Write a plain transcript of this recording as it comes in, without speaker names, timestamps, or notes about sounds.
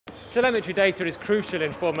Telemetry data is crucial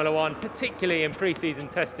in Formula One, particularly in pre-season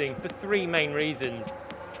testing, for three main reasons.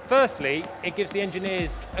 Firstly, it gives the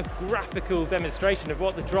engineers a graphical demonstration of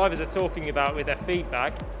what the drivers are talking about with their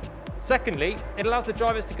feedback. Secondly, it allows the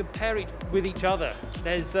drivers to compare with each other.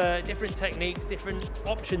 There's different techniques, different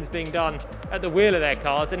options being done at the wheel of their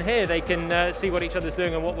cars, and here they can see what each other's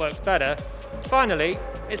doing and what works better. Finally,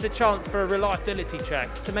 it's a chance for a reliability check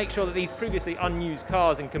to make sure that these previously unused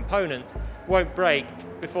cars and components won't break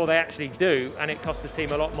before they actually do, and it costs the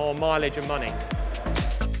team a lot more mileage and money.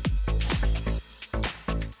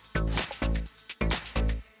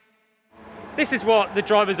 This is what the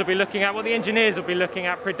drivers will be looking at, what the engineers will be looking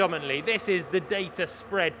at predominantly. This is the data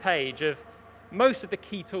spread page of most of the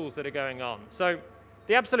key tools that are going on. So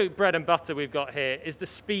the absolute bread and butter we've got here is the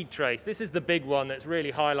speed trace. This is the big one that's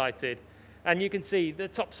really highlighted. And you can see the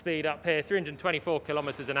top speed up here, 324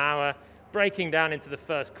 kilometers an hour, braking down into the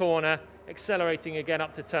first corner, accelerating again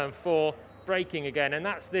up to turn 4, braking again, and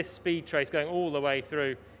that's this speed trace going all the way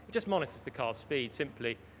through. It just monitors the car's speed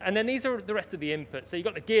simply. And then these are the rest of the inputs. So you've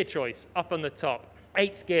got the gear choice up on the top,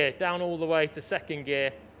 8th gear down all the way to 2nd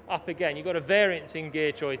gear, up again. You've got a variance in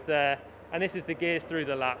gear choice there, and this is the gears through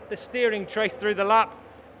the lap. The steering trace through the lap,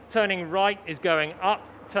 turning right is going up,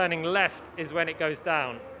 turning left is when it goes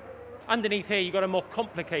down. Underneath here, you've got a more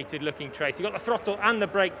complicated looking trace. You've got the throttle and the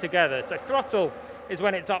brake together. So throttle is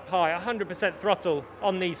when it's up high, 100% throttle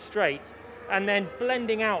on these straights, and then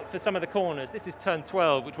blending out for some of the corners. This is turn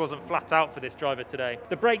 12, which wasn't flat out for this driver today.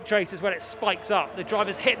 The brake trace is when it spikes up. The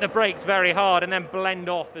drivers hit the brakes very hard and then blend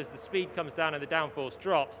off as the speed comes down and the downforce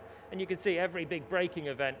drops. And you can see every big braking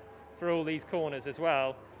event for all these corners as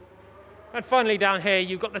well. And finally down here,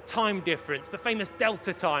 you've got the time difference, the famous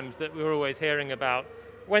delta times that we're always hearing about.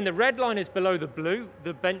 When the red line is below the blue,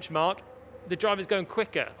 the benchmark, the driver's going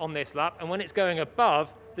quicker on this lap, and when it's going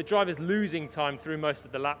above, the driver's losing time through most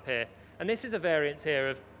of the lap here. And this is a variance here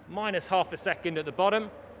of minus half a second at the bottom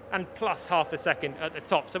and plus half a second at the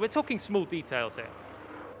top. So we're talking small details here.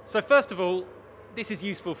 So first of all, this is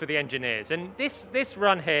useful for the engineers. And this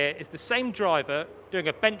run here is the same driver doing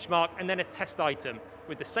a benchmark and then a test item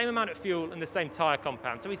with the same amount of fuel and the same tyre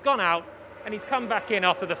compound. So he's gone out and he's come back in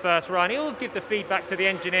after the first run. He'll give the feedback to the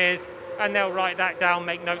engineers and they'll write that down,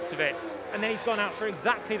 make notes of it. And then he's gone out for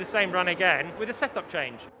exactly the same run again with a setup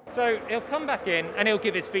change. So he'll come back in and he'll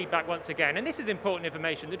give his feedback once again. And this is important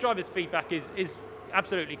information. The driver's feedback is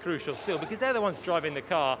absolutely crucial still, because they're the ones driving the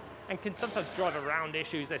car and can sometimes drive around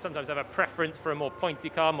issues. They sometimes have a preference for a more pointy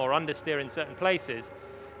car, more understeer in certain places.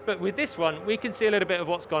 But with this one, we can see a little bit of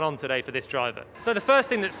what's gone on today for this driver. So the first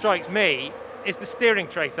thing that strikes me is the steering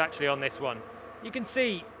trace actually on this one. You can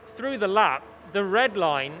see through the lap, the red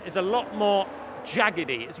line is a lot more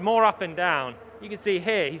jaggedy, it's more up and down. You can see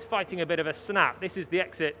here he's fighting a bit of a snap. This is the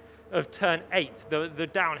exit of turn 8, the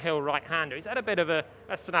downhill right-hander. He's had a bit of a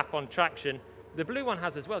snap on traction. The blue one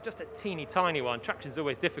has as well, just a teeny tiny one. Traction's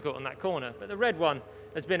always difficult on that corner, but the red one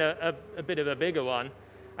has been a bit of a bigger one,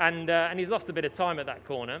 and he's lost a bit of time at that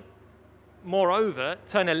corner. Moreover,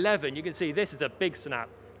 turn 11, you can see this is a big snap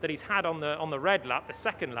that he's had on the red lap, the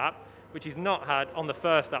second lap, which he's not had on the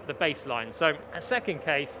first lap, the baseline. So a second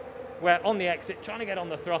case where on the exit, trying to get on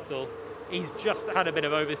the throttle, he's just had a bit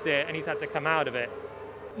of oversteer and he's had to come out of it.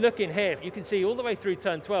 Look in here, you can see all the way through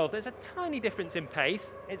turn 12, there's a tiny difference in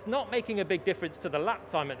pace. It's not making a big difference to the lap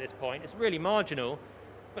time at this point. It's really marginal,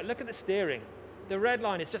 but look at the steering. The red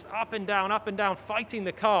line is just up and down, fighting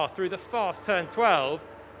the car through the fast turn 12,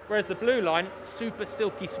 whereas the blue line, super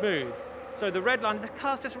silky smooth. So the red line, the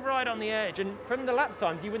car's just right on the edge, and from the lap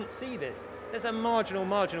times, you wouldn't see this. There's a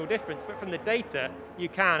marginal difference, but from the data, you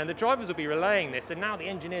can, and the drivers will be relaying this, and now the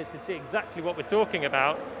engineers can see exactly what we're talking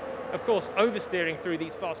about. Of course, oversteering through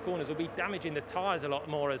these fast corners will be damaging the tyres a lot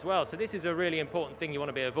more as well, so this is a really important thing you want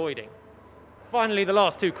to be avoiding. Finally, the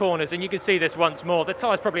last two corners, and you can see this once more. The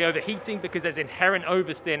tyre's probably overheating because there's inherent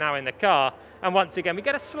oversteer now in the car, and once again, we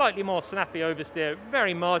get a slightly more snappy oversteer,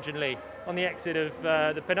 very marginally, on the exit of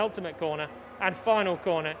the penultimate corner. And final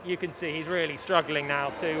corner, you can see he's really struggling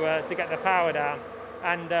now to get the power down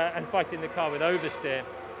and fighting the car with oversteer.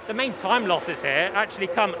 The main time losses here actually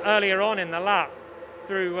come earlier on in the lap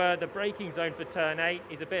through the braking zone for turn 8.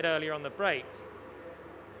 He's a bit earlier on the brakes.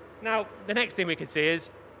 Now, the next thing we can see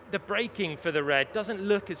is the braking for the red doesn't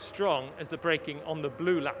look as strong as the braking on the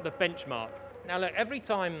blue lap, the benchmark. Now look, every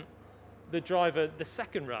time the driver, the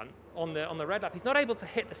second run on the red lap, he's not able to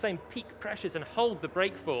hit the same peak pressures and hold the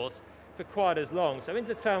brake force for quite as long. So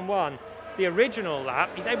into turn 1, the original lap,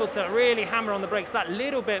 he's able to really hammer on the brakes that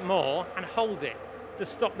little bit more and hold it to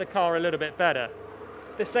stop the car a little bit better.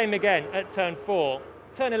 The same again at turn 4.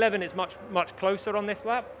 Turn 11 is much closer on this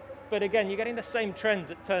lap, But again, you're getting the same trends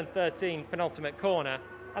at turn 13, penultimate corner,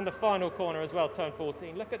 and the final corner as well, turn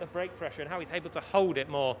 14. Look at the brake pressure and how he's able to hold it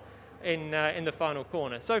more in the final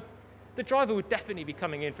corner. So the driver would definitely be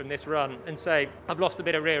coming in from this run and say, I've lost a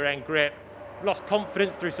bit of rear end grip, lost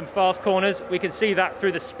confidence through some fast corners. We can see that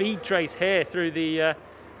through the speed trace here, through the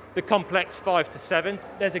complex 5 to 7.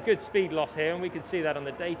 There's a good speed loss here, and we can see that on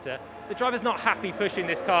the data. The driver's not happy pushing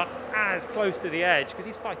this car as close to the edge because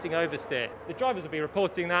he's fighting oversteer. The drivers will be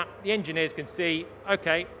reporting that. The engineers can see,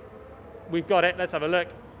 okay, we've got it, let's have a look.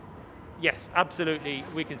 Yes, absolutely,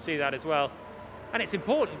 we can see that as well. And it's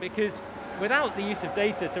important because without the use of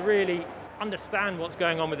data to really understand what's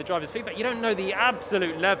going on with the driver's feedback, you don't know the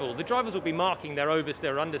absolute level. The drivers will be marking their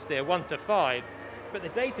oversteer, understeer 1 to 5, but the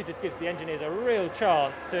data just gives the engineers a real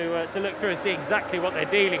chance to look through and see exactly what they're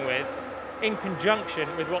dealing with in conjunction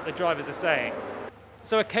with what the drivers are saying.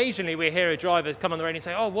 So occasionally we hear a driver come on the radio and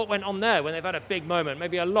say, oh, what went on there, when they've had a big moment,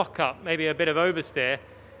 maybe a lock-up, maybe a bit of oversteer,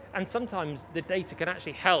 and sometimes the data can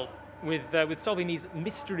actually help with solving these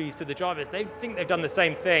mysteries to the drivers. They think they've done the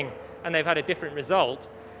same thing and they've had a different result.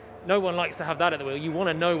 No one likes to have that at the wheel. You want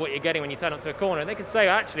to know what you're getting when you turn onto a corner. And they can say,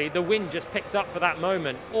 actually, the wind just picked up for that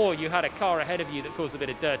moment, or you had a car ahead of you that caused a bit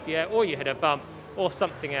of dirty air, or you hit a bump, or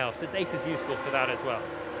something else. The data's useful for that as well.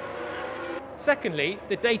 Secondly,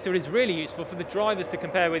 the data is really useful for the drivers to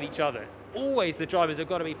compare with each other. Always the drivers have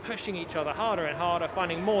got to be pushing each other harder and harder,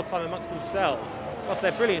 finding more time amongst themselves. Whilst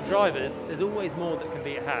they're brilliant drivers, there's always more that can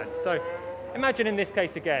be had. So imagine in this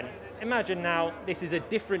case again, imagine now this is a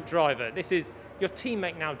different driver. This is your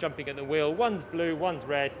teammate now jumping at the wheel. One's blue, one's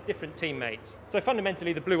red, different teammates. So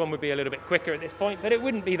fundamentally the blue one would be a little bit quicker at this point, but it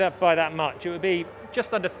wouldn't be that by that much. It would be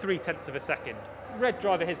just under 0.3 of a second. Red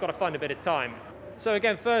driver here's got to find a bit of time. So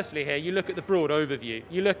again, firstly here, you look at the broad overview.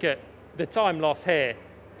 You look at the time loss here.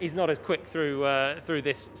 He's not as quick through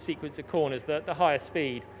this sequence of corners, the higher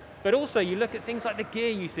speed. But also you look at things like the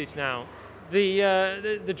gear usage now.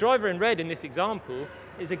 The driver in red in this example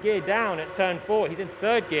is a gear down at turn 4. He's in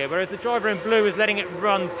 3rd gear, whereas the driver in blue is letting it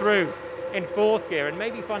run through in 4th gear and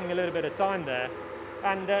maybe finding a little bit of time there.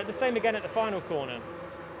 And the same again at the final corner.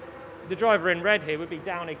 The driver in red here would be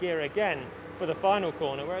down a gear again for the final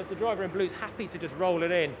corner, whereas the driver in blue is happy to just roll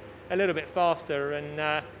it in a little bit faster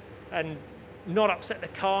and not upset the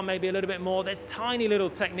car maybe a little bit more. There's tiny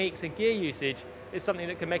little techniques, and gear usage is something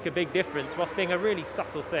that can make a big difference whilst being a really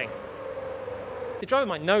subtle thing. The driver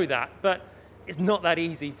might know that, but it's not that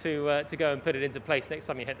easy to go and put it into place next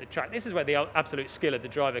time you hit the track. This is where the absolute skill of the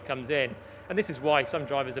driver comes in, and this is why some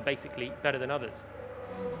drivers are basically better than others.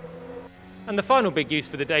 And the final big use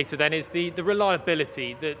for the data then is the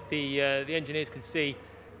reliability that the engineers can see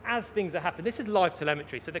as things are happening. This is live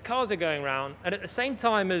telemetry, so the cars are going around, and at the same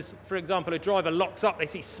time as, for example, a driver locks up, they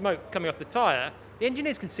see smoke coming off the tyre, the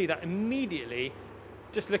engineers can see that immediately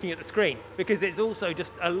just looking at the screen, because it's also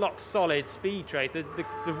just a locked solid speed trace. The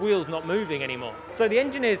wheel's not moving anymore. So the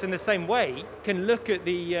engineers in the same way can look at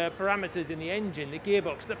the parameters in the engine, the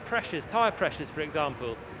gearbox, the pressures, tyre pressures, for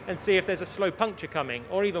example, and see if there's a slow puncture coming,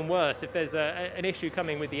 or even worse, if there's an issue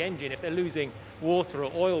coming with the engine, if they're losing water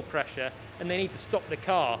or oil pressure, and they need to stop the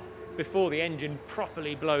car before the engine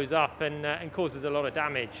properly blows up and causes a lot of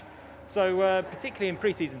damage. So particularly in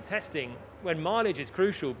pre-season testing, when mileage is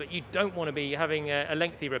crucial, but you don't want to be having a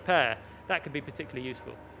lengthy repair, that could be particularly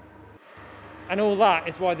useful. And all that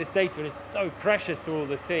is why this data is so precious to all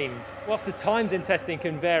the teams. Whilst the times in testing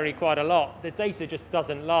can vary quite a lot, the data just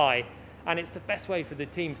doesn't lie. And it's the best way for the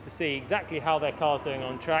teams to see exactly how their car's doing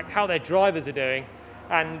on track, how their drivers are doing,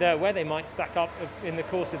 and where they might stack up in the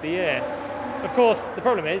course of the year. Of course, the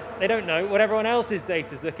problem is they don't know what everyone else's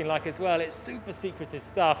data is looking like as well. It's super secretive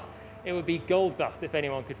stuff. It would be gold dust if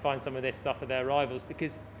anyone could find some of this stuff of their rivals,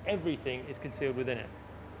 because everything is concealed within it.